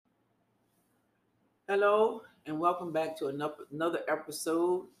Hello, and welcome back to another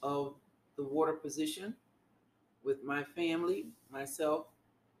episode of The Water Position with my family, myself.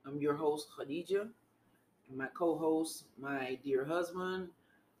 I'm your host, Khadija, and my co host, my dear husband,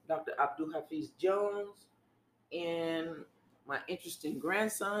 Dr. Abdul Hafiz Jones, and my interesting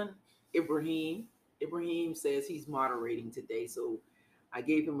grandson, Ibrahim. Ibrahim says he's moderating today, so I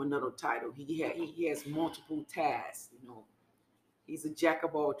gave him another title. He has multiple tasks, He's a jack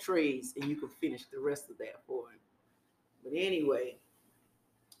of all trades, and you can finish the rest of that for him. But anyway,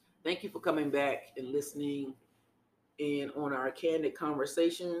 thank you for coming back and listening in on our candid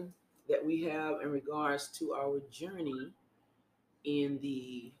conversation that we have in regards to our journey in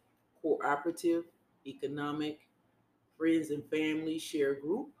the cooperative economic friends and family share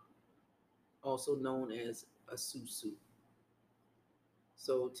group, also known as a SUSU.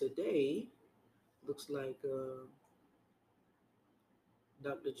 So today looks like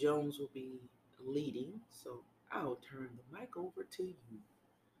Dr. Jones will be leading. So I'll turn the mic over to you.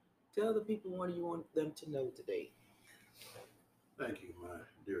 Tell the people what you want them to know today. Thank you, my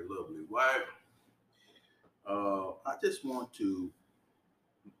dear lovely wife. I just want to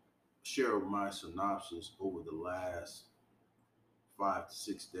share my synopsis over the last 5 to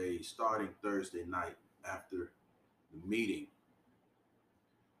 6 days, starting Thursday night after the meeting.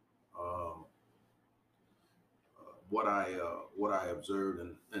 Um, what I observed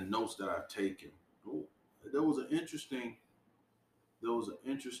and notes that I've taken. Oh, there was an interesting there was an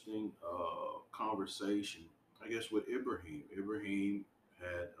interesting conversation, I guess, with Ibrahim. Ibrahim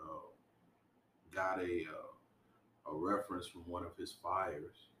had got a reference from one of his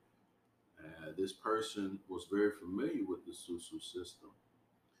fires. This person was very familiar with the SUSU system,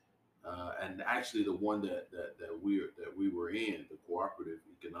 and actually the one that we were in, the cooperative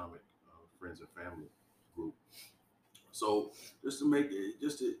economic friends and family group. So just to make it,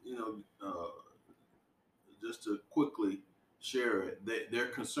 just to quickly share it, their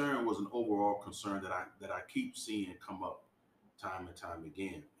concern was an overall concern that I keep seeing come up time and time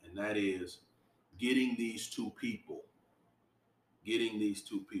again, and that is getting these two people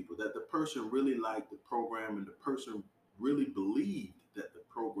that the person really liked the program and the person really believed that the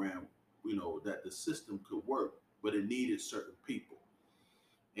program, that the system could work, but it needed certain people.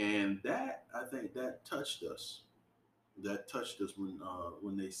 And that, I think, that touched us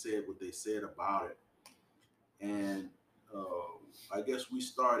when they said what they said about it. And I guess we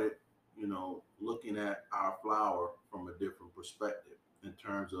started, looking at our flower from a different perspective in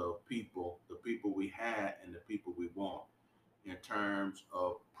terms of people, the people we had and the people we want, in terms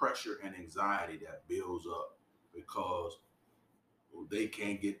of pressure and anxiety that builds up because they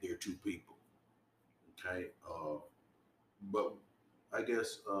can't get their two people. Okay. But I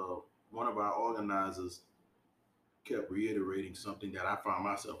guess one of our organizers kept reiterating something that I found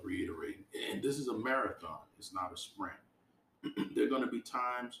myself reiterating. And this is a marathon, it's not a sprint. There are going to be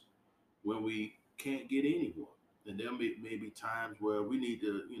times when we can't get anyone. And there may be times where we need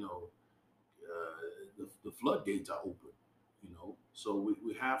to, the floodgates are open, So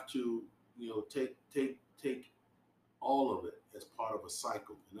we have to, take all of it as part of a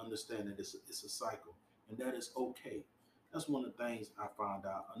cycle and understand that it's a cycle and that is okay. That's one of the things I found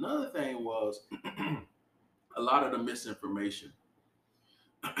out. Another thing was a lot of the misinformation.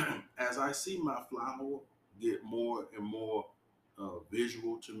 As I see my flower get more and more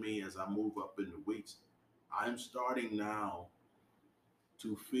visual to me as I move up in the weeks, I'm starting now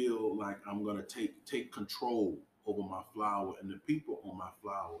to feel like I'm gonna take control over my flower and the people on my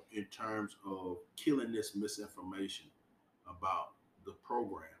flower in terms of killing this misinformation about the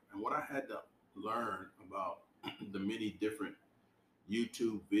program. And what I had to learn about the many different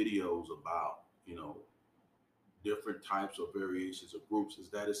YouTube videos about, different types or variations of groups is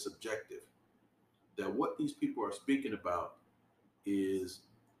that it's subjective. That what these people are speaking about is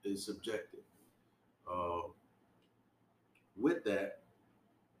is subjective. Uh, with that,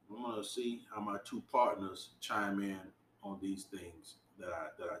 I'm gonna see how my two partners chime in on these things that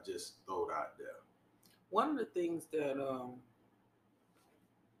I just throwed out there. One of the things that,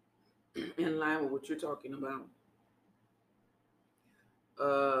 in line with what you're talking about,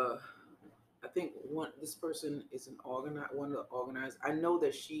 uh, I think this person is one of the organizers. I know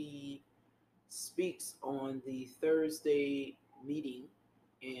that she speaks on the Thursday meeting,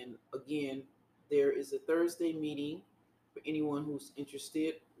 and again, there is a Thursday meeting for anyone who's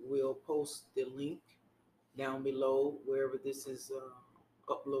interested. We'll post the link down below wherever this is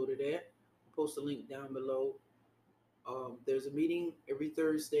uploaded at. Post the link down below. There's a meeting every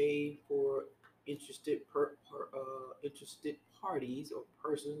Thursday for interested parties or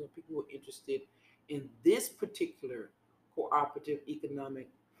persons or people who are interested in this particular cooperative economic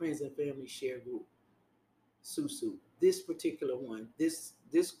friends and family share group. Susu. This particular one, this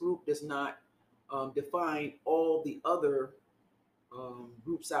group does not define all the other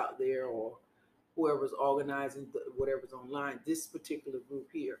groups out there or whoever's organizing whatever's online. This particular group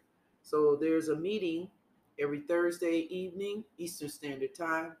here. So there's a meeting every Thursday evening, Eastern Standard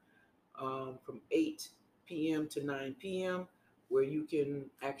Time, from 8 p.m. to 9 p.m., where you can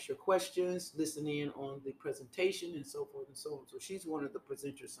ask your questions, listen in on the presentation, and so forth and so on. So she's one of the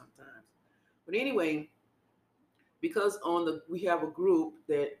presenters sometimes. But anyway, because on the we have a group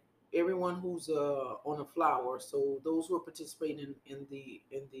that everyone who's on a flower, so those who are participating in the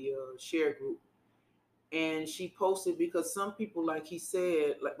share group, and she posted because some people, like he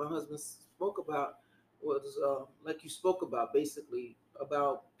said, like my husband spoke about, was like you spoke about, basically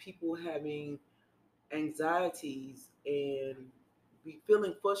about people having anxieties and be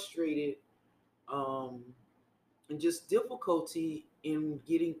feeling frustrated, um, and just difficulty in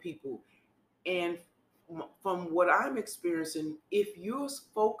getting people. And from what I'm experiencing, if you're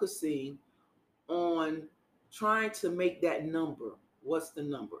focusing on trying to make that number, what's the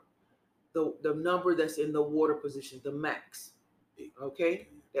number? The number that's in the water position, the max. Okay,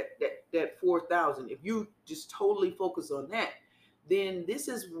 that 4,000. If you just totally focus on that, then this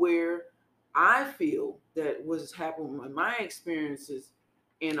is where I feel that what's happened in my experiences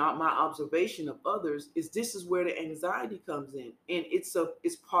and my observation of others is this is where the anxiety comes in, and it's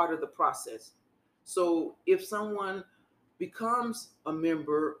part of the process. So if someone becomes a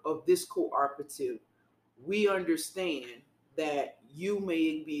member of this cooperative, we understand that you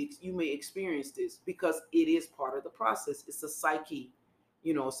may experience this because it is part of the process. It's a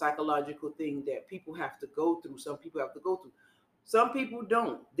psychological thing that people have to go through. Some people have to go through. Some people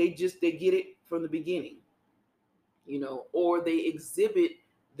don't. They get it from the beginning, or they exhibit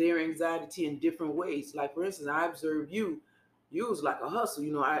their anxiety in different ways. Like for instance, I observed you was like a hustle.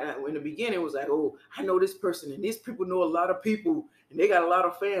 In the beginning it was like, oh, I know this person and these people know a lot of people and they got a lot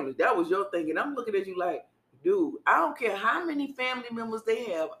of family. That was your thing. And I'm looking at you like, dude, I don't care how many family members they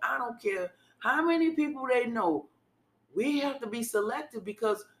have. I don't care how many people they know. We have to be selective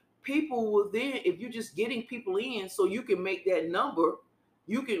because people will then, if you're just getting people in so you can make that number,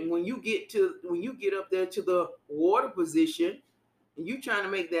 you can when you get up there to the water position and you trying to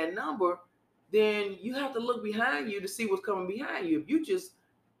make that number, then you have to look behind you to see what's coming behind you if you just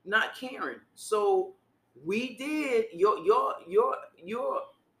not caring. So we did your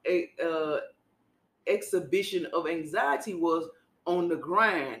uh, exhibition of anxiety was on the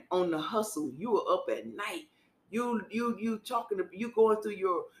grind, on the hustle. You were up at night. You talking to you going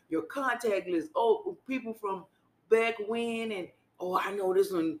through your contact list. Oh, people from back when, and oh, I know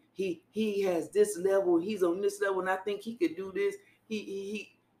this one. He has this level. He's on this level, and I think he could do this.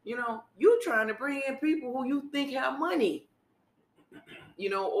 He you trying to bring in people who you think have money,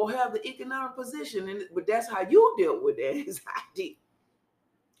 or have the economic position, but that's how you deal with that anxiety.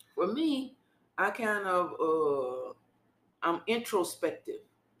 For me, I kind of I'm introspective.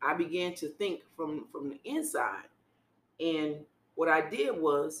 I began to think from the inside, and what I did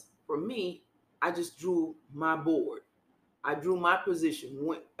was, for me, I just drew my board. I drew my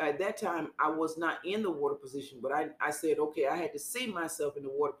position. At that time, I was not in the water position, but I said, okay, I had to see myself in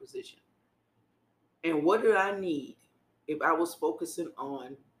the water position. And what did I need if I was focusing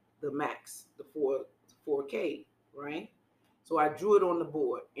on the max, the 4K, right? So I drew it on the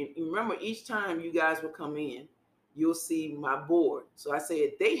board. And remember, each time you guys will come in, you'll see my board. So I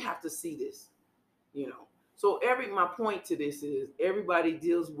said, they have to see this, you know. So my point to this is everybody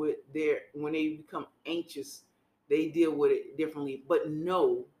deals with when they become anxious, they deal with it differently. But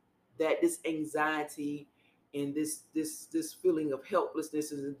know that this anxiety and this feeling of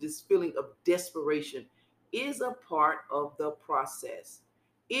helplessness and this feeling of desperation is a part of the process.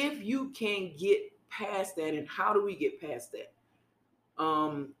 If you can get past that, and how do we get past that?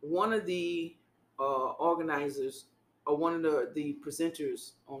 One of the organizers, or one of the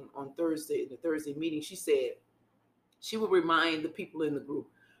presenters on Thursday, in the Thursday meeting, she said she would remind the people in the group,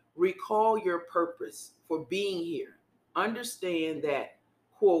 recall your purpose for being here. Understand that,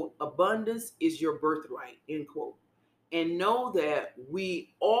 quote, abundance is your birthright, end quote. And know that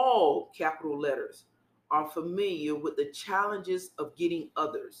we all, capital letters, are familiar with the challenges of getting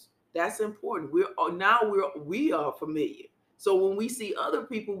others. That's important. We are familiar. So when we see other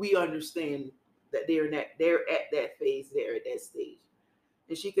people, we understand that they're at that phase, they're at that stage.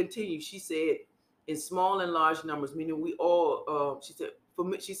 And she continued. She said, in small and large numbers, meaning we all. She said,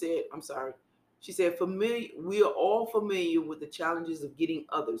 she said, I'm sorry. She said, familiar. We are all familiar with the challenges of getting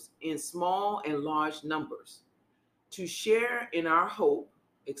others in small and large numbers to share in our hope,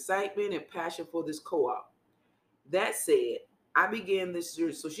 excitement, and passion for this co-op. That said, I began this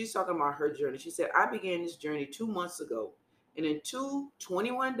journey. So she's talking about her journey. She said, I began this journey 2 months ago. And in two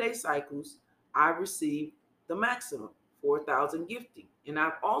 21-day cycles, I received the maximum 4,000 gifting. And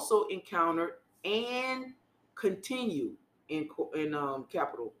I've also encountered and continue in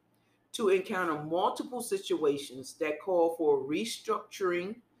capital to encounter multiple situations that call for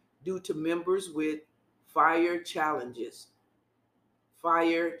restructuring due to members with fire challenges.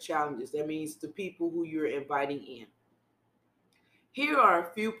 Fire challenges. That means the people who you're inviting in. Here are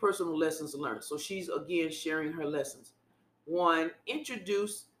a few personal lessons learned. So she's again sharing her lessons. One,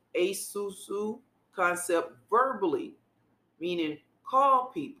 introduce a susu concept verbally, meaning call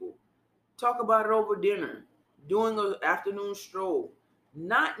people, talk about it over dinner, doing an afternoon stroll,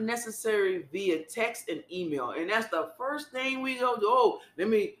 not necessarily via text and email. And that's the first thing we go to. Oh, let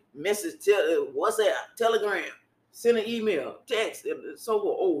me message, WhatsApp, Telegram, send an email, text, and so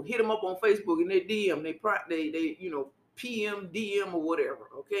on. Oh, hit them up on Facebook and they DM, they PM, DM, or whatever.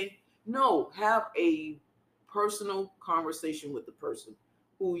 Okay, no, have a personal conversation with the person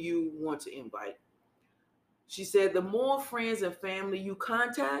who you want to invite. She said the more friends and family you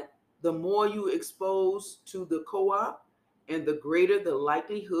contact, the more you expose to the co-op, and the greater the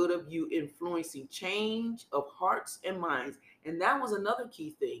likelihood of you influencing change of hearts and minds. And that was another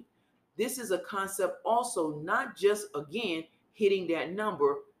key thing. This is a concept also, not just again hitting that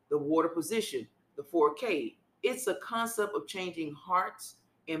number, the water position, the 4K. It's a concept of changing hearts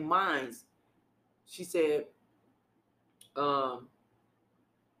and minds. She said, um,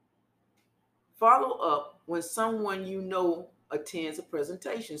 follow up when someone you know attends a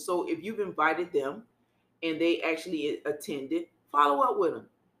presentation. So if you've invited them and they actually attended, follow up with them.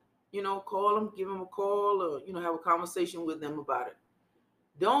 Call them, give them a call, or have a conversation with them about it.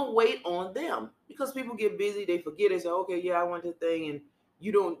 Don't wait on them because people get busy. They forget. They say, "Okay, yeah, I want the thing," and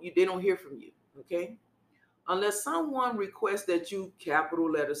they don't hear from you. Okay, unless someone requests that you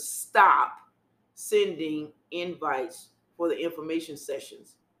capital letters stop sending invites for the information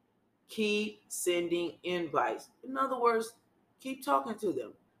sessions. Keep sending invites. In other words, keep talking to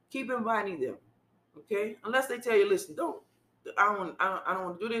them. Keep inviting them. Okay? Unless they tell you, listen, don't. I don't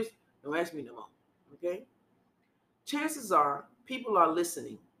want to do this. Don't ask me no more. Okay? Chances are people are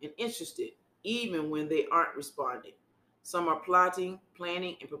listening and interested even when they aren't responding. Some are plotting,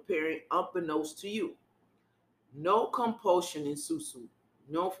 planning, and preparing unbeknownst to you. No compulsion in Susu.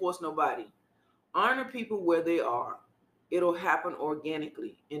 No force nobody. Honor people where they are. It'll happen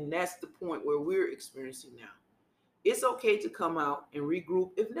organically. And that's the point where we're experiencing now. It's okay to come out and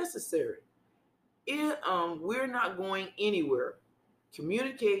regroup if necessary. We're not going anywhere.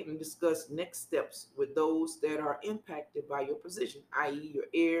 Communicate and discuss next steps with those that are impacted by your position, i.e., your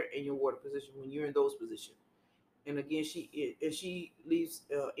air and your water position when you're in those positions. And again, she leaves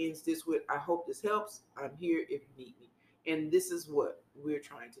ends this with, "I hope this helps. I'm here if you need me." And this is what we're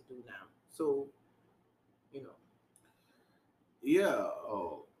trying to do now. So, you know, Yeah.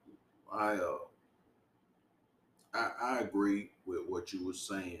 I uh, I agree with what you were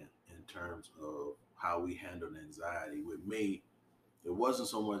saying in terms of how we handle anxiety. With me, it wasn't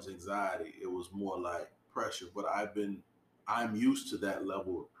so much anxiety; it was more like pressure. But I'm used to that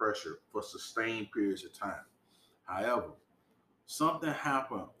level of pressure for sustained periods of time. However, something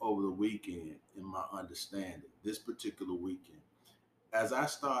happened over the weekend in my understanding. This particular weekend, as I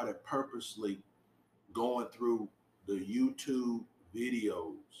started purposely going through the YouTube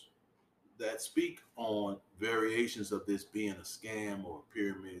videos that speak on variations of this being a scam or a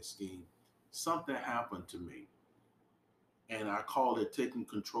pyramid scheme, something happened to me. And I call it taking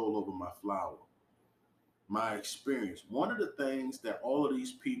control over my flower, my experience. One of the things that all of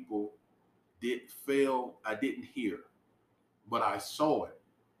these people did fail, I didn't hear, but I saw it,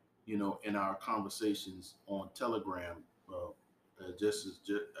 in our conversations on Telegram, just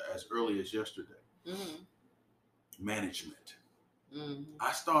as early as yesterday. mm-hmm, Management. mm-hmm,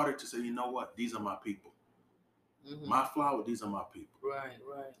 I started to say, you know what? These are my people. mm-hmm. My flower, these are my people. Right,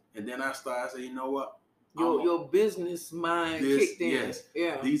 right. And then I started saying, you know what? Your business mind This, kicked in. yes,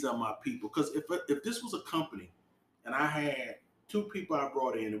 Yeah. these are my people. Because if this was a company and I had two people I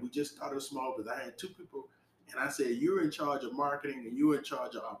brought in and we just started a small business, I had two people and I said, you're in charge of marketing and you're in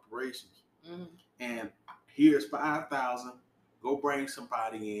charge of operations. Mm-hmm. And here's 5,000. Go bring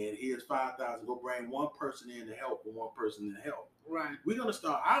somebody in. Here's 5,000. Go bring one person in to help and one person to help. Right. We're gonna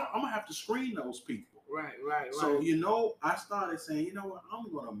start. I'm gonna have to screen those people. Right, right, So right. I started saying, you know what?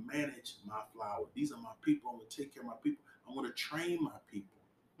 I'm gonna manage my flower. These are my people. I'm gonna take care of my people. I'm gonna train my people.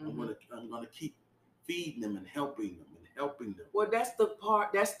 Mm-hmm. I'm gonna keep feeding them and helping them and helping them. Well, that's the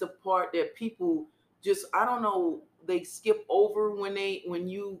part. That's the part that people just. I don't know. they skip over when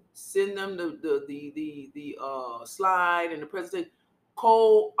you send them the slide and the presentation.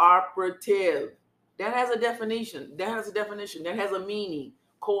 Cooperative. That has a definition. That has a definition. That has a meaning.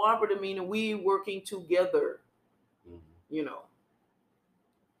 Cooperative meaning we working together. Mhm. You know.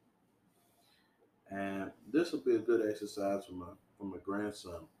 And this will be a good exercise for my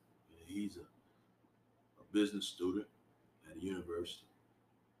grandson. He's a business student at a university.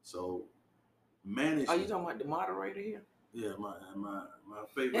 So Are you management. talking about the moderator here? Yeah,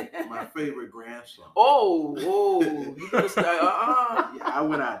 my favorite grandson. Oh, you better start. Yeah, I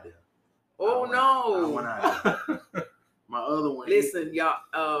went out there. Oh I no. went out there. My other one. Listen, y'all.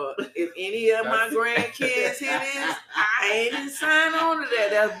 If any of my grandkids hear this, I ain't even sign on to that.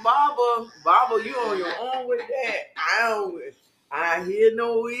 That's Baba. Baba, you on your own with that. I hear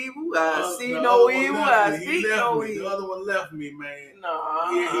no evil. I see no evil. I speak no evil. The other one left me, man. No,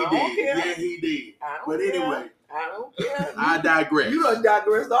 Yeah, he I don't did. care. Yeah, he did. I don't But care. anyway, I don't care. I digress. You done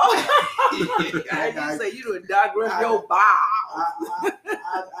digressed all. You say you done digressed your bowels.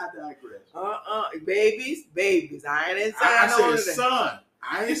 I digress. Babies. I ain't I saying said son.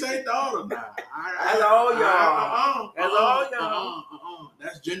 I ain't say daughter now. That's all y'all. That's all y'all.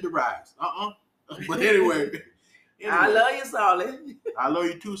 That's genderized. But anyway, I love you, Solid. I love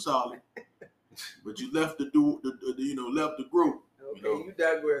you too, Solid. But you left left the group. Okay, you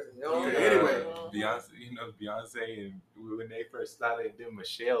digressing. Anyway. Beyonce and when they first started, then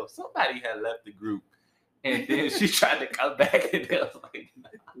Michelle, somebody had left the group. And then she tried to come back and they was like,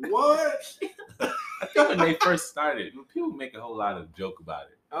 nah. What? I think when they first started, people make a whole lot of joke about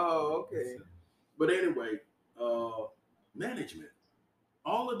it. Oh, okay. But anyway, management.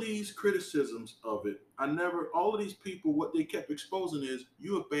 All of these criticisms of it, all of these people, what they kept exposing is,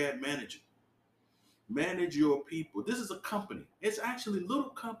 you're a bad manager. Manage your people. This is a company. It's actually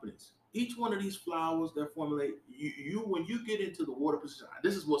little companies. Each one of these flowers that formulate, you when you get into the water position,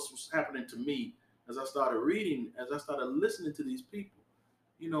 this is what's happening to me as I started reading, as I started listening to these people.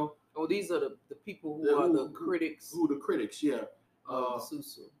 Oh, these are the people who are the critics. Who the critics, yeah. Of the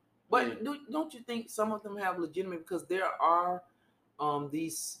Susu. But don't you think some of them have legitimate, because there are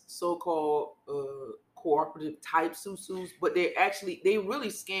these so-called cooperative type Susus, but they really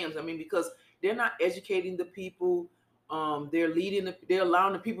scams. I mean, because they're not educating the people. They're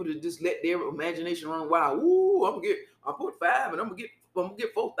allowing the people to just let their imagination run wild. Ooh, I put 5 and I'm gonna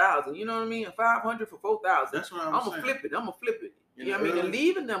get 4,000. You know what I mean? 500 for 4,000. That's what I'm gonna flip it. I'm gonna flip it. You know what I mean? And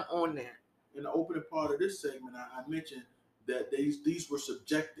leaving them on that. In the opening part of this segment, I mentioned that these were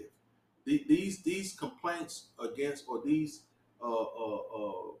subjective. These complaints against, or these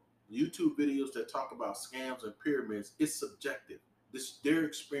YouTube videos that talk about scams and pyramids, it's subjective. Their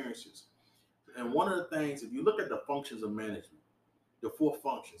experiences. And one of the things, if you look at the functions of management, the 4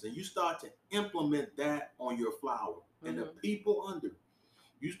 functions, and you start to implement that on your flower and the people under,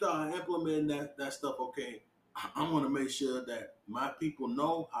 you start implementing that stuff. Okay, I want to make sure that my people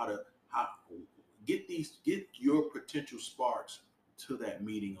know how get your potential sparks to that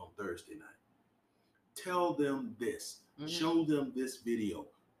meeting on Thursday night. Tell them this. Show them this video.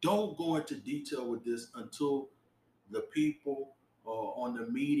 Don't go into detail with this until the people on the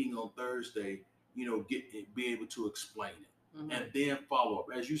meeting on Thursday, be able to explain it, and then follow up.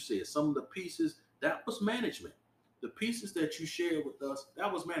 As you said, some of the pieces, that was management. The pieces that you shared with us,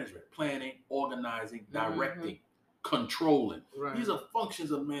 that was management. Planning, organizing, directing, controlling. Right. These are functions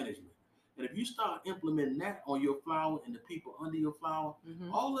of management. And if you start implementing that on your flower and the people under your flower,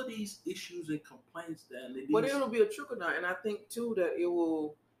 all of these issues and complaints but it'll be a trickle down. And I think too that it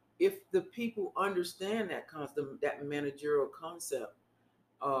will, if the people understand that concept, that managerial concept,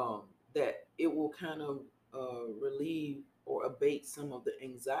 that it will kind of relieve or abate some of the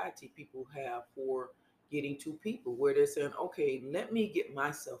anxiety people have for getting to people, where they're saying, okay, let me get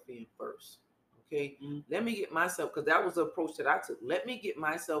myself in first. Okay, let me get myself, because that was the approach that I took. Let me get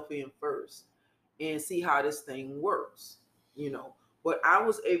myself in first and see how this thing works, But I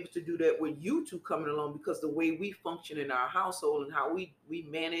was able to do that with you two coming along, because the way we function in our household and how we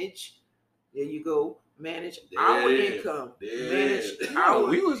manage, there you go, manage our income, manage our.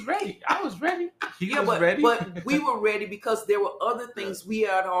 We was ready. I was ready. He was but, ready. But we were ready because there were other things we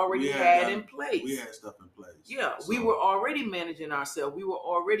had already had in place. We had stuff in place. Yeah, so we were already managing ourselves. We were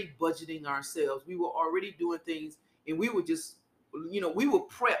already budgeting ourselves. We were already doing things, and we were just, we were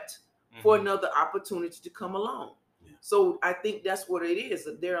prepped for another opportunity to come along. Yeah. So I think that's what it is.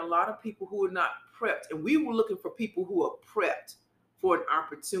 There are a lot of people who are not prepped, and we were looking for people who are prepped for an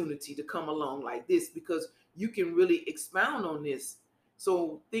opportunity to come along like this, because you can really expound on this.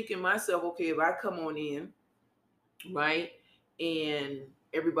 So thinking myself, okay, if I come on in, right, and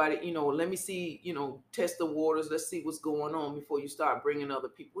everybody, let me see, test the waters. Let's see what's going on before you start bringing other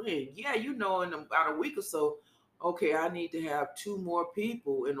people in. Yeah, in about a week or so, okay, I need to have two more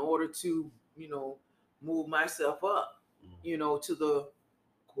people in order to, move myself up, to the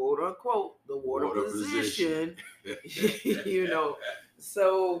quote unquote the water position.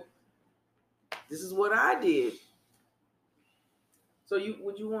 So this is what I did. So you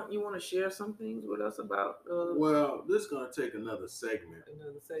want to share some things with us about? Well, this is gonna take another segment.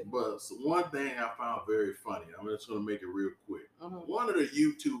 But one thing I found very funny. I'm just gonna make it real quick. One of the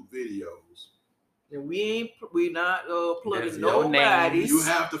YouTube videos. And we not plugging There's no nobody. names. You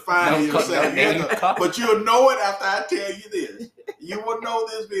have to find it yourself. But you'll know it after I tell you this. You will know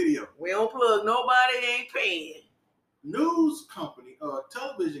this video. We don't plug nobody. Ain't paying. News company,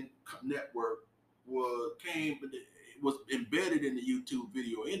 television network was embedded in the YouTube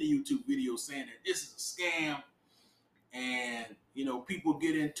video. In the YouTube video, saying that this is a scam, and people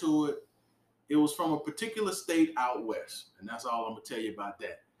get into it. It was from a particular state out west, and that's all I'm gonna tell you about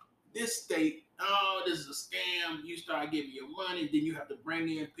that. This state, oh, this is a scam. You start giving your money, then you have to bring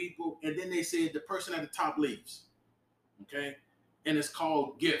in people, and then they said the person at the top leaves. Okay, and it's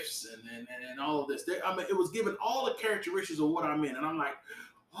called gifts and all of this. It was given all the characteristics of what I'm in, and I'm like,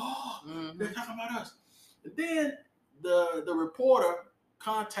 oh, they're talking about us. And then the reporter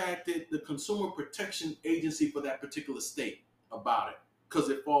contacted the Consumer Protection Agency for that particular state about it because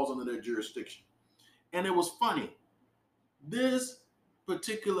it falls under their jurisdiction. And it was funny. This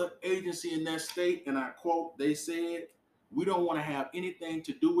particular agency in that state, and I quote, they said, "We don't want to have anything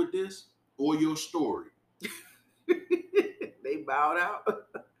to do with this or your story." They bowed out.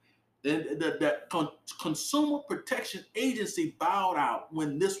 And the Consumer Protection Agency bowed out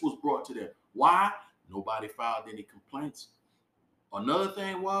when this was brought to them. Why? Nobody filed any complaints. Another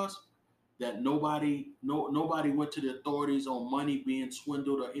thing was that nobody went to the authorities on money being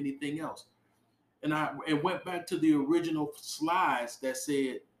swindled or anything else. And went back to the original slides that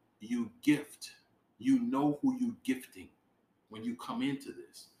said, you gift. You know who you gifting when you come into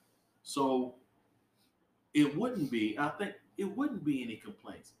this. So I think it wouldn't be any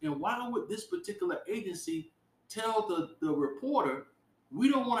complaints. And why would this particular agency tell the reporter, we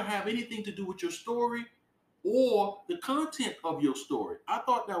don't want to have anything to do with your story or the content of your story? I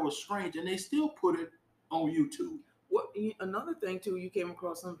thought that was strange, and they still put it on YouTube. Another thing too, you came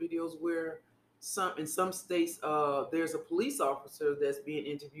across some videos where in some states, there's a police officer that's being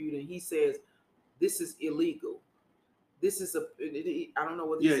interviewed, and he says, "This is illegal. This is I don't know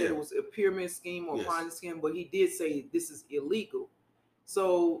whether he said it was a pyramid scheme or Ponzi scheme, but he did say this is illegal."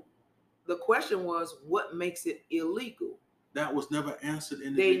 So the question was, what makes it illegal? That was never answered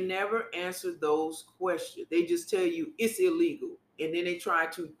They never answered those questions. They just tell you it's illegal, and then they try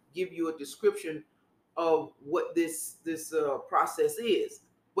to give you a description of what this process is,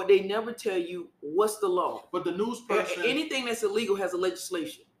 but they never tell you what's the law. But the news person, anything that's illegal has a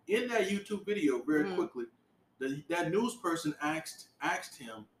legislation. In that YouTube video, very quickly, that news person asked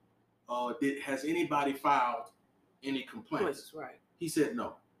him, has anybody filed any complaints? Right. He said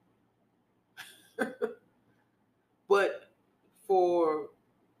no. But for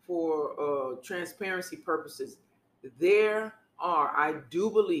transparency purposes, I do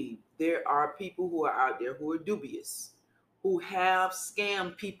believe there are people who are out there who are dubious, who have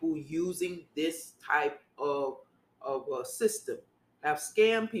scammed people using this type of system, have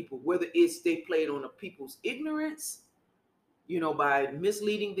scammed people, whether it's they played on people's ignorance, by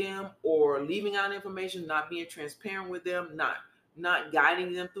misleading them or leaving out information, not being transparent with them, not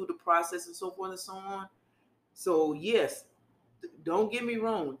guiding them through the process and so forth and so on. So yes, don't get me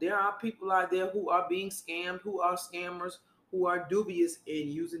wrong. There are people out there who are being scammed, who are scammers, who are dubious in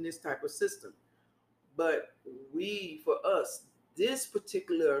using this type of system. But for us, this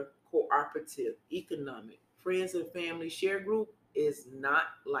particular cooperative, economic, friends and family share group is not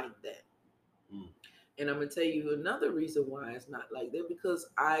like that. And I'm going to tell you another reason why it's not like that, because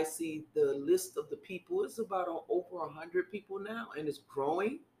I see the list of the people. It's about over 100 people now, and it's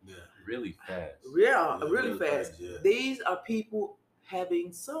growing. Yeah, really fast. Yeah, really fast. Yeah. These are people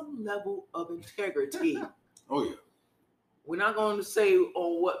having some level of integrity. Oh, yeah. We're not going to say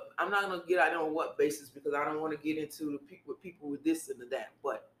on what, I'm not going to get out on what basis, because I don't want to get into people with this and that.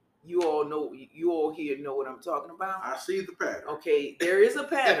 But you all here know what I'm talking about. I see the pattern. Okay, there is a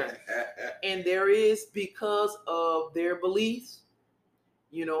pattern. And there is, because of their beliefs,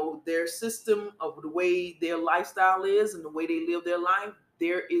 their system of the way their lifestyle is and the way they live their life,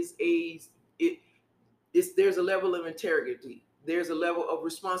 there's a level of integrity. There's a level of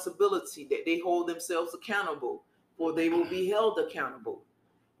responsibility that they hold themselves accountable for. They will be held accountable.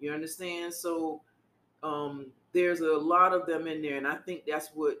 You understand? So There's a lot of them in there, and I think that's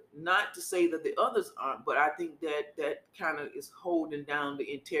what. Not to say that the others aren't, but I think that that kind of is holding down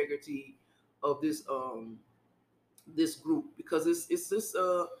the integrity of this group, because it's this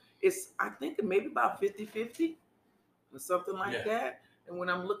it's, I think, maybe about 50-50 or something like Yeah. that. And when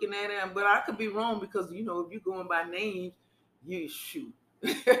I'm looking at it, but I could be wrong, because if you're going by names, you shoot.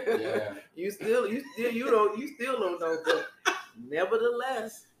 Yeah. You still don't know, but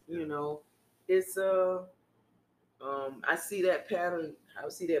nevertheless, Yeah. it's I see that pattern. I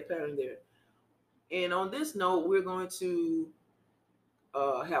see that pattern there. And on this note, we're going to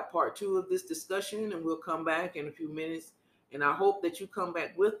have part two of this discussion, and we'll come back in a few minutes. And I hope that you come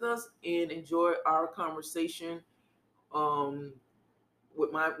back with us and enjoy our conversation um,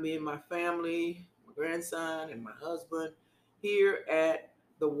 with me and my family, my grandson, and my husband here at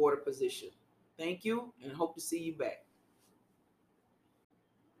the Water Position. Thank you, and hope to see you back.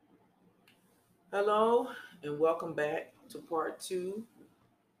 Hello, and welcome back to part two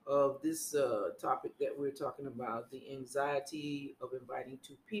of this topic that we're talking about, the anxiety of inviting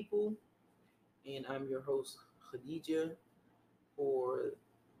two people. And I'm your host, Khadija, for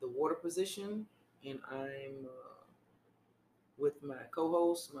the Water Position. And I'm with my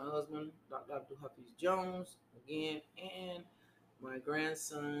co-host, my husband, Dr. Abdul Hafiz Jones, again, and my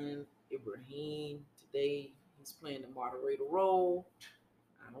grandson, Ibrahim. Today, he's playing the moderator role.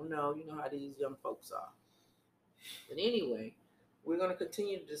 I don't know, you know how these young folks are. But anyway, we're going to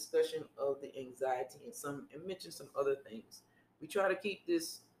continue the discussion of the anxiety and mention some other things. We try to keep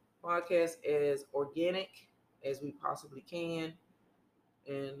this podcast as organic as we possibly can,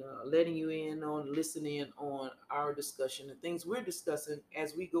 and letting you in on, listen in on our discussion and things we're discussing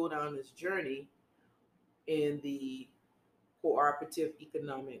as we go down this journey in the cooperative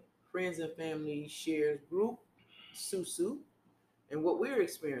economic friends and family shares group, SUSU, and what we're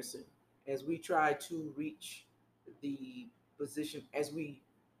experiencing as we try to reach the position, as we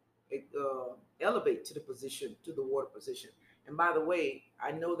elevate to the position, to the water position. And by the way,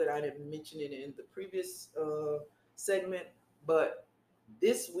 I know that I didn't mention it in the previous segment, but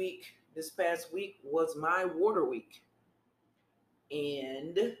this past week was my water week,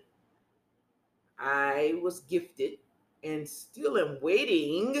 and I was gifted, and still am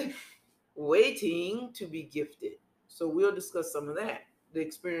waiting to be gifted. So we'll discuss some of that, the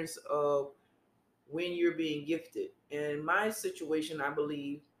experience of when you're being gifted. And my situation, I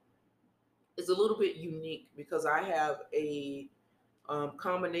believe, is a little bit unique because I have a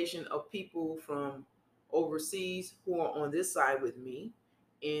combination of people from overseas who are on this side with me,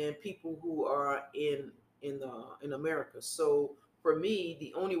 and people who are in America. So for me,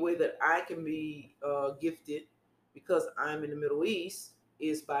 the only way that I can be gifted, because I'm in the Middle East,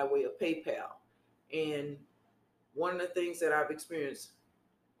 is by way of PayPal. And one of the things that I've experienced,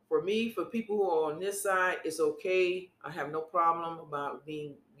 for me, for people who are on this side, it's okay. I have no problem about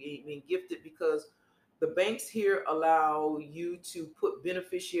being gifted, because the banks here allow you to put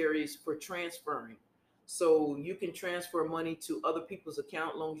beneficiaries for transferring. So you can transfer money to other people's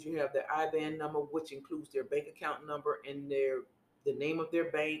account, as long as you have their IBAN number, which includes their bank account number and the name of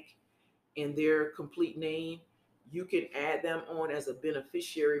their bank and their complete name. You can add them on as a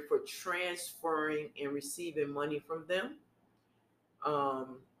beneficiary for transferring and receiving money from them.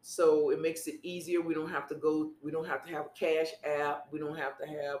 So it makes it easier. We don't have to have a cash app. We don't have to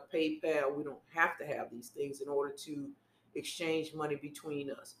have PayPal. We don't have to have these things in order to exchange money between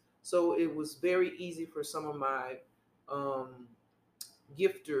us. So it was very easy for some of my um,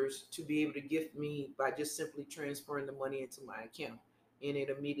 gifters to be able to gift me by just simply transferring the money into my account. And it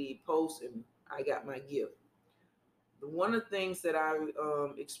immediately posts, and I got my gift. One of the things that I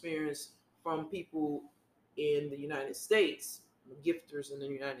experienced from people in the United States, gifters in the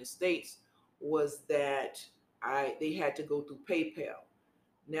United States, was that they had to go through PayPal.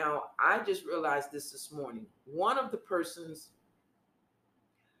 Now, I just realized this morning. One of the persons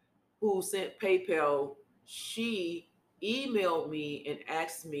who sent PayPal, she emailed me and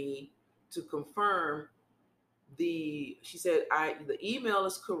asked me to confirm she said, the email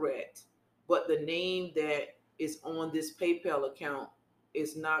is correct, but the name that is on this PayPal account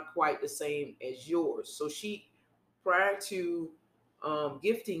is not quite the same as yours. So she, prior to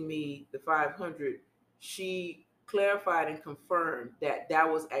gifting me the 500, she clarified and confirmed that that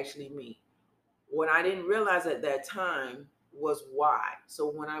was actually me. What I didn't realize at that time was why. So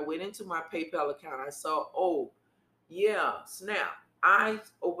when I went into my PayPal account, I saw, oh, yeah, snap. I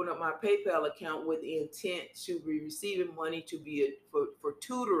opened up my PayPal account with the intent to be receiving money to be for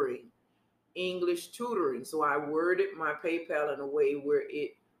tutoring, English tutoring. So I worded my PayPal in a way where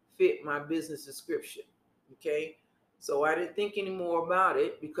it fit my business description. Okay. So I didn't think any more about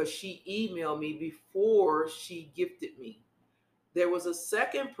it because she emailed me before she gifted me. There was a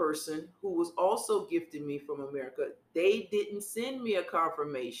second person who was also gifting me from America. They didn't send me a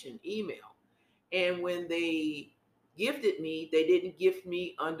confirmation email. And when they gifted me, they didn't gift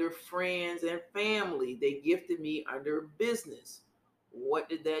me under friends and family. They gifted me under business. What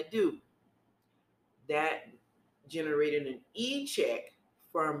did that do? That generated an e check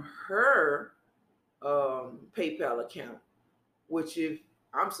from her PayPal account, which if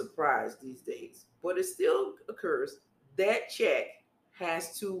I'm surprised these days, but it still occurs. That check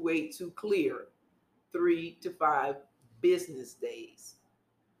has to wait to clear 3 to 5 business days.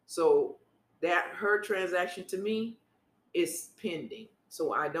 So that her transaction to me is pending.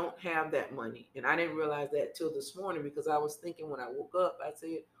 So I don't have that money. And I didn't realize that till this morning because I was thinking when I woke up, I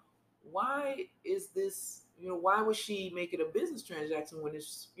said, why is this, why would she make it a business transaction when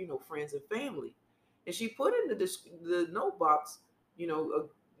it's, friends and family? And she put in the note box,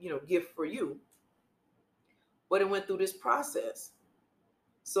 gift for you, but it went through this process.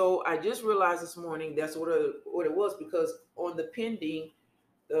 So I just realized this morning that's what it was because on the pending,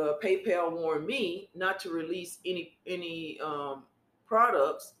 PayPal warned me not to release any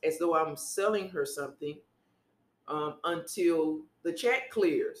products as though I'm selling her something until the check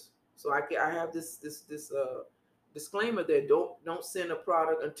clears. So I have this disclaimer that don't send a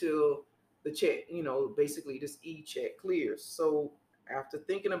product until the check, basically this e-check clears. So after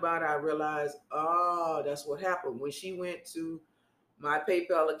thinking about it, I realized, that's what happened. When she went to my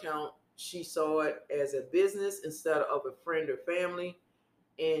PayPal account, she saw it as a business instead of a friend or family,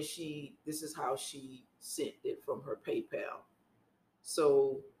 and this is how she sent it from her PayPal.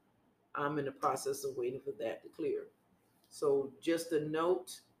 So I'm in the process of waiting for that to clear. So, just a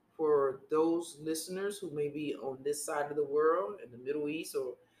note for those listeners who may be on this side of the world, in the Middle East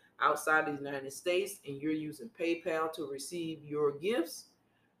or outside the United States, and you're using PayPal to receive your gifts,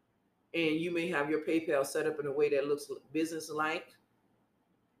 and you may have your PayPal set up in a way that looks business like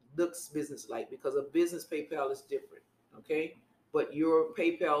because a business PayPal is different, okay? But your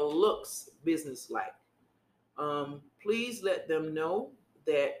PayPal looks business like. Please let them know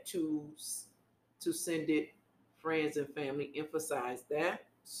that to send it friends and family. Emphasize that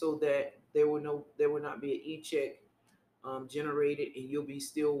so that there will not be an e-check generated and you'll be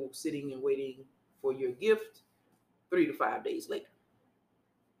still sitting and waiting for your gift 3 to 5 days later.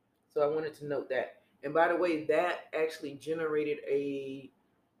 So I wanted to note that. And by the way, that actually generated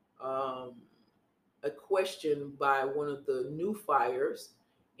um, a question by one of the new fires,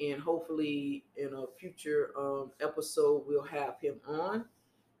 and hopefully in a future episode we'll have him on,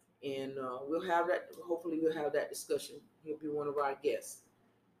 and we'll have that. Hopefully, we'll have that discussion. He'll be one of our guests.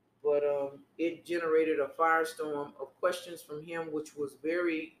 But it generated a firestorm of questions from him, which was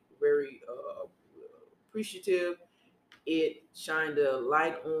very, very appreciative. It shined a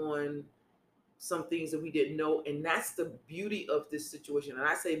light on some things that we didn't know, and that's the beauty of this situation. And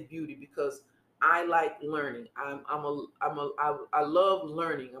I say beauty because I like learning. I love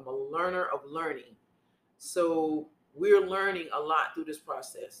learning. I'm a learner of learning. So we're learning a lot through this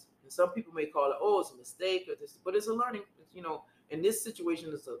process. And some people may call it, oh, it's a mistake or this, but it's a learning. And this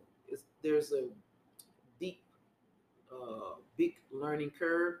situation there's a deep, big learning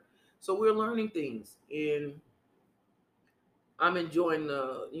curve. So we're learning things, and I'm enjoying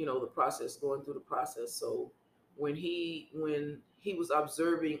the process, going through the process. So when he was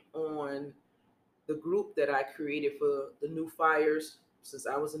observing on the group that I created for the new fires, since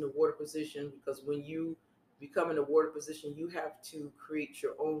I was in the water position, because when you become in the water position, you have to create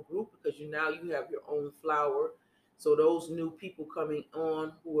your own group because you have your own flower. So those new people coming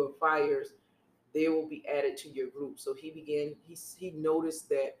on who are fires, they will be added to your group. So he noticed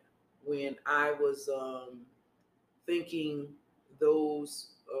that when I was thinking those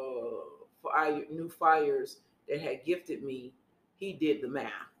new fires that had gifted me, he did the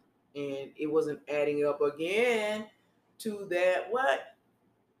math, and it wasn't adding up again to that what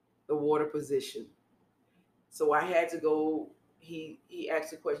the water position. So I had to go. He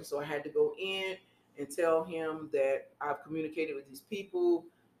asked a question, so I had to go in and tell him that I've communicated with these people.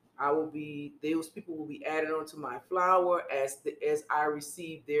 Those people will be added onto my flower as I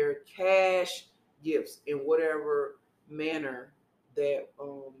receive their cash gifts in whatever manner that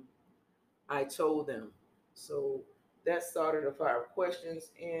I told them. So that started a fire of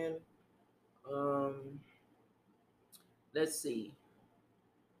questions, and um, let's see.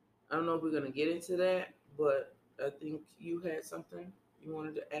 I don't know if we're gonna get into that, but I think you had something you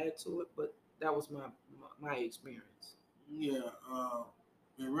wanted to add to it. But that was my experience. Yeah.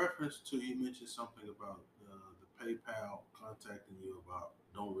 In reference to, you mentioned something about the PayPal contacting you about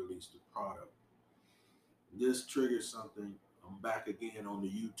don't release the product. this triggers something. I'm back again on the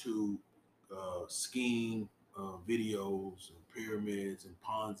YouTube scheme videos and pyramids and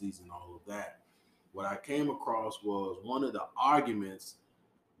Ponzi's and all of that. What I came across was one of the arguments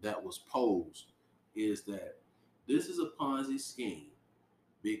that was posed is that this is a Ponzi scheme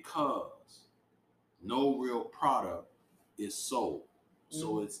because no real product is sold,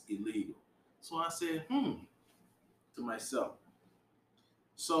 so it's illegal. So I said, to myself,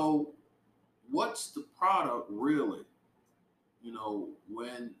 so what's the product really?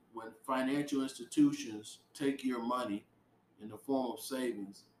 When financial institutions take your money in the form of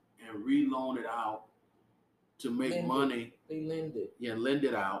savings and reloan it out to make Lend it. money, They lend it. yeah, lend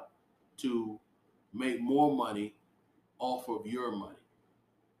it out to make more money off of your money.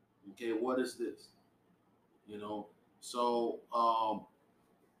 Okay, what is this? You know, so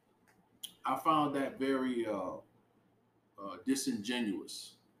I found that very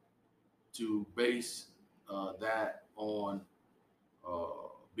disingenuous to base that on uh,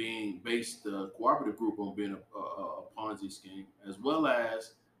 being based the cooperative group on being a Ponzi scheme, as well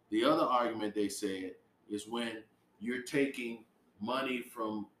as the other argument they said is when you're taking money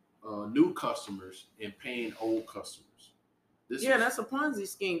from new customers and paying old customers. That's a Ponzi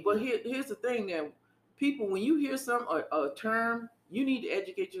scheme. But here's the thing that people, when you hear a term, you need to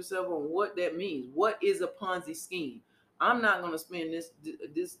educate yourself on what that means. What is a Ponzi scheme? I'm not going to spend this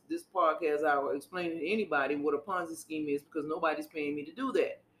podcast hour explaining to anybody what a Ponzi scheme is because nobody's paying me to do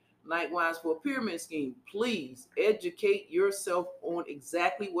that. Likewise, for a pyramid scheme, please educate yourself on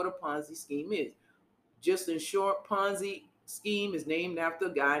exactly what a Ponzi scheme is. Just in short, Ponzi scheme is named after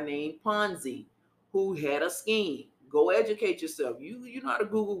a guy named Ponzi who had a scheme. Go educate yourself. You know how to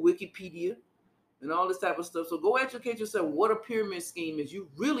Google Wikipedia and all this type of stuff. So go educate yourself what a pyramid scheme is. You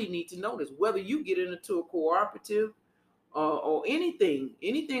really need to know this. Whether you get into a cooperative or anything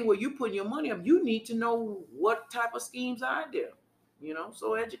where you put your money up, you need to know what type of schemes are there.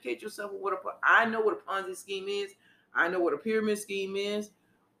 So educate yourself on I know what a Ponzi scheme is. I know what a pyramid scheme is.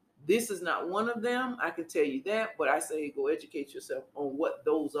 This is not one of them, I can tell you that, but I say go educate yourself on what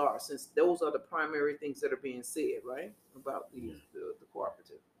those are, since those are the primary things that are being said, right? About the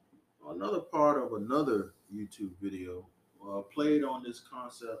cooperative. Another part of another YouTube video played on this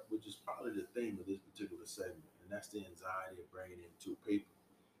concept, which is probably the theme of this particular segment, and that's the anxiety of bringing in two people.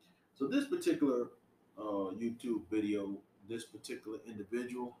 So this particular YouTube video, this particular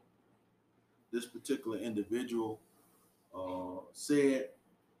individual said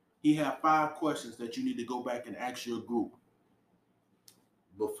he had 5 questions that you need to go back and ask your group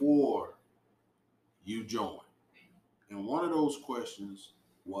before you join. And one of those questions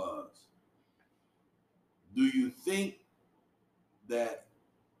was, do you think that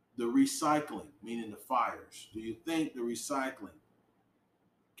the recycling, meaning the fires, do you think the recycling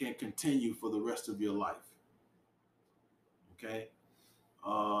can continue for the rest of your life? Okay.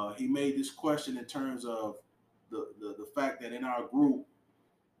 He made this question in terms of the fact that in our group,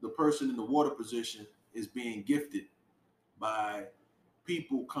 the person in the water position is being gifted by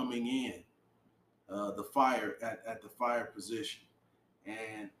people coming in the fire at the fire position.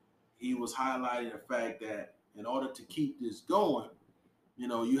 And he was highlighting the fact that in order to keep this going,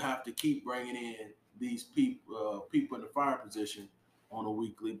 you have to keep bringing in these people in the fire position on a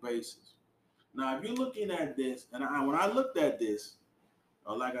weekly basis. Now, if you're looking at this, and when I looked at this,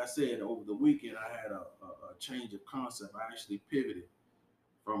 like I said, over the weekend, I had a change of concept. I actually pivoted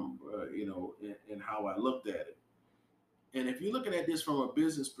from, in how I looked at it. And if you're looking at this from a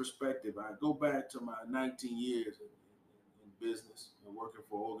business perspective, I go back to my 19 years in business and working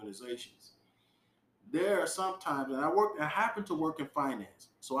for organizations. There are sometimes, and I happened to work in finance,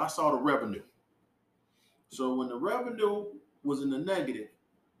 so I saw the revenue. So when the revenue was in the negative,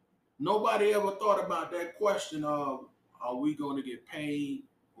 nobody ever thought about that question of, are we going to get paid,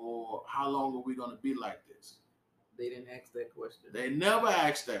 or how long are we going to be like this? They didn't ask that question. They never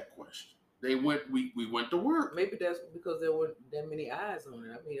asked that question. We went to work. Maybe that's because there weren't that many eyes on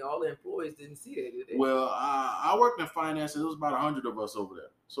it. I mean, all the employees didn't see that, did they? Well, I worked in finance, and there was about 100 of us over there.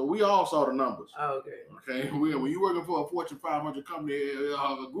 So we all saw the numbers. Oh, okay. Okay. When you're working for a Fortune 500 company,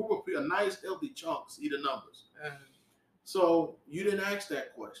 a group of people, a nice, healthy chunk, see the numbers. So you didn't ask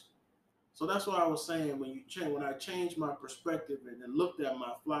that question. So that's why I was saying when I changed my perspective and then looked at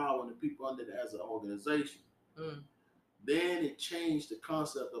my flower and the people under it as an organization, then it changed the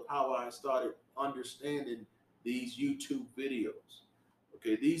concept of how I started understanding these YouTube videos.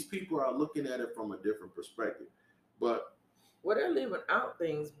 Okay, these people are looking at it from a different perspective. But they're leaving out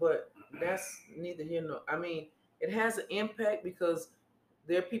things, but that's neither here nor. I mean, it has an impact because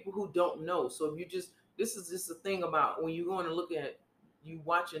there are people who don't know. So if this is just the thing about when you're going to look at you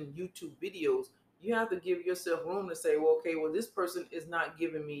watching YouTube videos, you have to give yourself room to say, well, okay, well, this person is not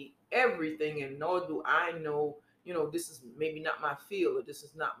giving me everything, and nor do I know, this is maybe not my field, or this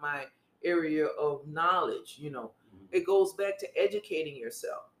is not my area of knowledge. It goes back to educating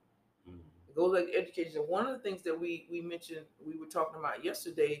yourself. It goes back to education. One of the things that we mentioned, we were talking about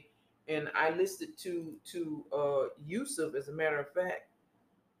yesterday, and I listed to Yusuf, as a matter of fact.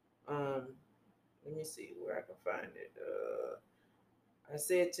 Let me see where I can find it. I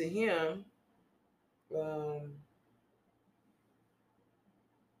said to him, um,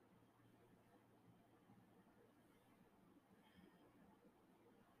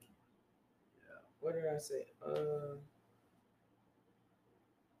 what did I say?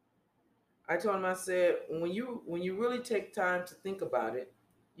 I told him, I said, when you really take time to think about it,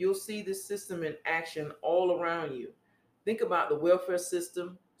 you'll see this system in action all around you. Think about the welfare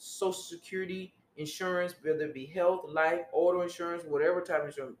system, social security, insurance, whether it be health, life, auto insurance, whatever type of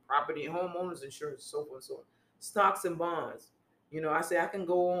insurance, property, homeowners insurance, so forth and so on. Stocks and bonds. I say I can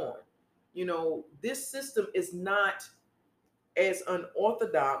go on. This system is not as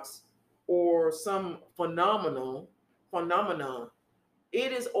unorthodox or some phenomenon.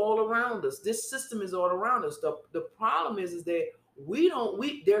 It is all around us. This system is all around us. The problem is that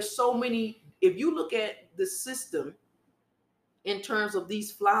there's so many. If you look at the system in terms of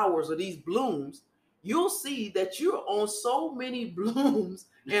these flowers or these blooms, you'll see that you're on so many blooms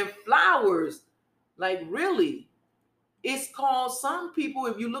and flowers. Like, really, it's called, some people,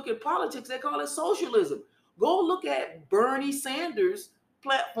 if you look at politics, they call it socialism. Go look at Bernie Sanders'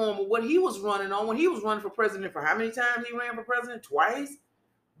 platform, or what he was running on when he was running for president. For how many times he ran for president? Twice.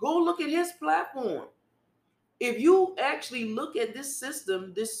 Go look at his platform. If you actually look at this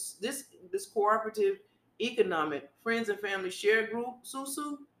system, this cooperative economic friends and family share group,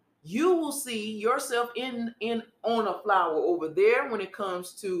 Susu, you will see yourself in on a flower over there when it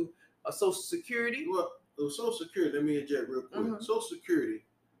comes to Social Security. Well, Social Security. Let me interject real quick. Mhm. Social Security.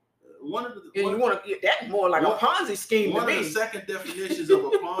 One of the And you want to, that's more like a Ponzi scheme to one of the me. second definitions of a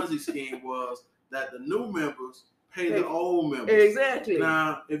Ponzi scheme was that the new members pay the old members. Exactly.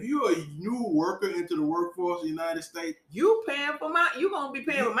 Now, if you're a new worker into the workforce of the United States, you're gonna be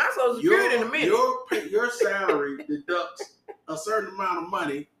paying for my Social Security in a minute. Your salary deducts a certain amount of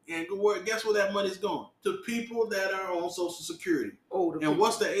money, and guess where that money's going? To people that are on Social Security. And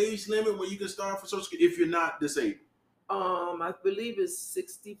what's the age limit when you can start for Social Security if you're not disabled? I believe it's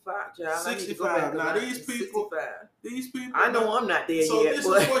 65. Child. 65. Now these people, 65. I know I'm not there yet. So this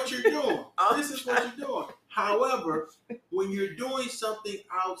is what you're doing. This is what you're doing. However, when you're doing something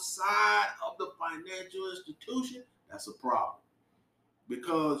outside of the financial institution, that's a problem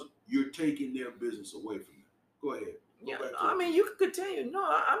because you're taking their business away from them. Go ahead. Yeah, I mean, you can continue. No,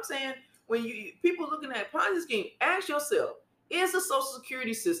 I'm saying, when people looking at Ponzi scheme, ask yourself: is the Social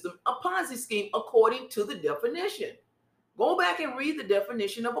Security system a Ponzi scheme according to the definition? Go back and read the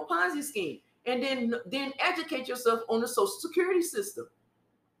definition of a Ponzi scheme, and then educate yourself on the Social Security system.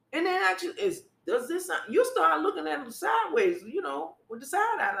 And then actually, does this? You start looking at them sideways, with the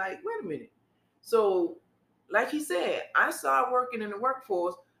side eye, like, wait a minute. So, like he said, I started working in the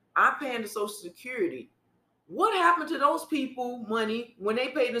workforce. I paying the Social Security. What happened to those people money when they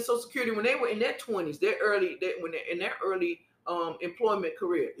paid the Social Security when they were in their 20s, when they're in their early employment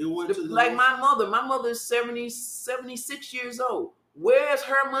career? Like my mother is 76 years old. Where's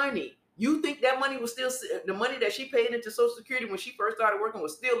her money? You think that money was still, the money that she paid into Social Security when she first started working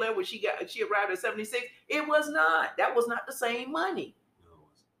was still there when she arrived at 76? It was not. That was not the same money.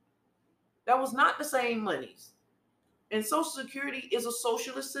 That was not the same monies. And Social Security is a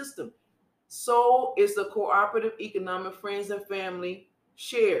socialist system. So is the cooperative economic friends and family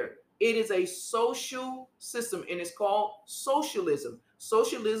share. It is a social system, and it's called socialism.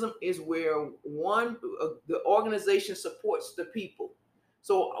 Socialism is where the organization supports the people.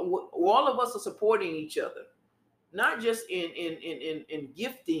 So all of us are supporting each other, not just in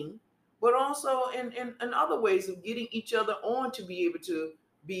gifting, but also in other ways of getting each other on to be able to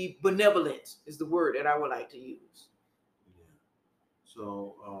be benevolent, is the word that I would like to use.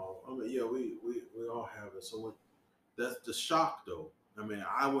 So, I mean, yeah, we all have it. So that's the shock, though. I mean,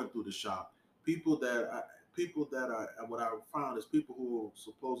 I went through the shock. People that are, what I found is people who are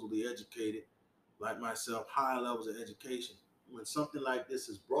supposedly educated, like myself, high levels of education. When something like this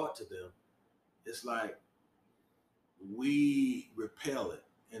is brought to them, it's like we repel it.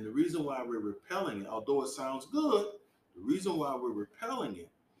 And the reason why we're repelling it, although it sounds good, the reason why we're repelling it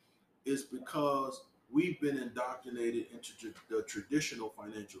is because we've been indoctrinated into the traditional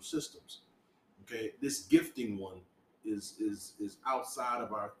financial systems. Okay, this gifting one is outside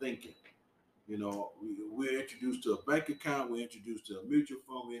of our thinking. You know, we're introduced to a bank account, we're introduced to a mutual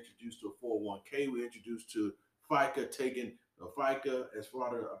fund, we're introduced to a 401k, we're introduced to FICA, taking a FICA as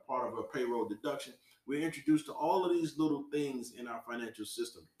part of a payroll deduction. We're introduced to all of these little things in our financial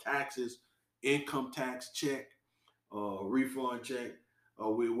system: taxes, income tax check, refund check.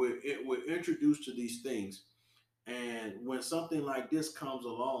 We're introduced to these things, and when something like this comes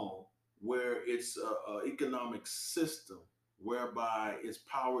along, where it's a economic system whereby it's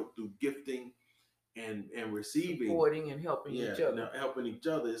powered through gifting and receiving, Supporting and helping yeah, each other. now helping each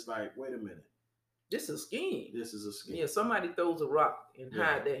other, it's like, wait a minute, This is a scheme. this is a scheme. Yeah, somebody throws a rock and Yeah.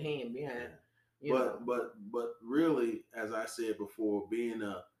 hide their hand behind. Yeah. You know. But really, as I said before, being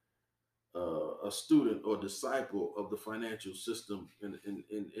a student or disciple of the financial system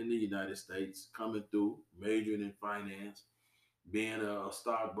in the United States, coming through, majoring in finance, being a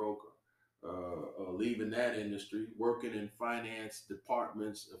stockbroker, leaving that industry, working in finance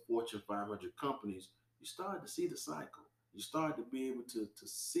departments of Fortune 500 companies, you start to see the cycle. You start to be able to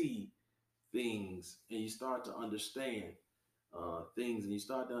see things, and you start to understand things, and you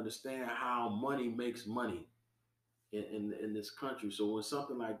start to understand how money makes money in this country. So when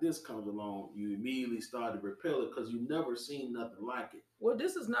something like this comes along, you immediately start to repel it because you've never seen nothing like it. Well,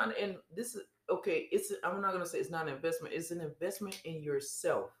 this is not, and this is okay. I'm not gonna say it's not an investment. It's an investment in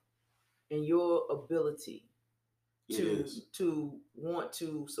yourself and your ability to want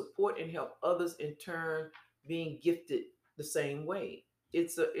to support and help others, in turn being gifted the same way.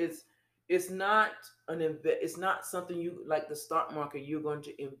 It's not it's not something you, like the stock market, you're going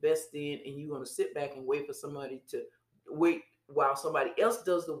to invest in and you're going to sit back and wait for somebody to wait while somebody else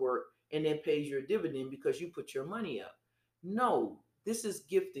does the work and then pays your dividend because you put your money up. No, this is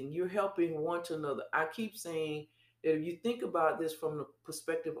gifting. You're helping one to another. I keep saying that if you think about this from the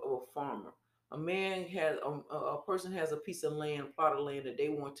perspective of a farmer, a man has a person has a piece of land, plot of land that they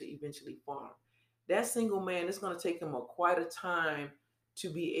want to eventually farm. That single man, it's going to take him quite a time to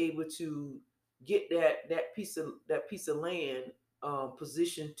be able to get that piece of land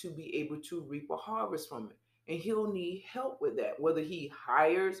positioned to be able to reap a harvest from it, and he'll need help with that. Whether he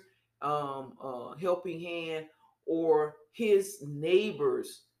hires helping hand or his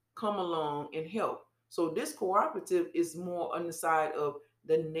neighbors come along and help. So this cooperative is more on the side of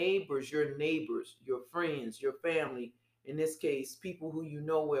the neighbors, your friends, your family, in this case, people who you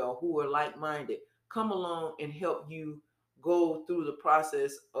know well, who are like minded, come along and help you go through the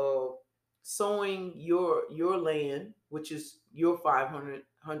process of sowing your land, which is your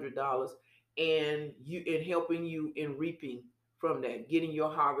 $500, and helping you in reaping from that, getting your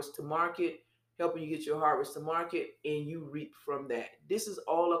harvest to market, helping you get your harvest to market, and you reap from that. This is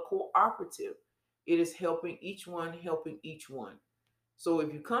all a cooperative. It is helping each one. So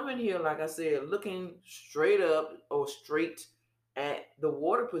if you come in here, like I said, looking straight up or straight at the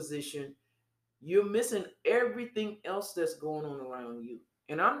water position, you're missing everything else that's going on around you.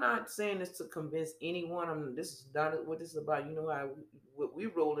 And I'm not saying this to convince anyone. This is not what this is about. You know how what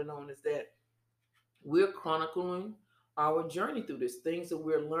we're rolling on is that we're chronicling our journey through this, things that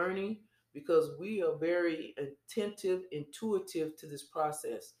we're learning, because we are very attentive, intuitive to this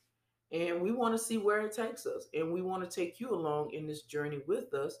process. And we want to see where it takes us. And we want to take you along in this journey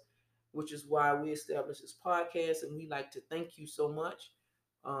with us, which is why we established this podcast. And we like to thank you so much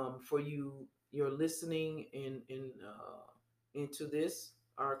for your listening into this,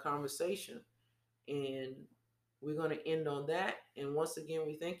 our conversation. And we're going to end on that. And once again,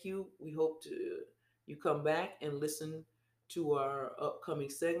 we thank you. We hope to you come back and listen to our upcoming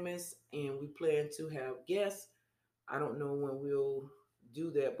segments. And we plan to have guests. I don't know when we'll do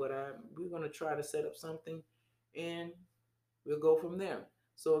that, but we're going to try to set up something and we'll go from there.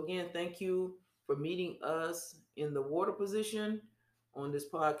 So again, thank you for meeting us in the water position on this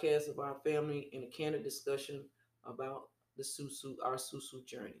podcast of our family in a candid discussion about the Susu, our Susu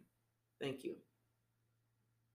journey. Thank you.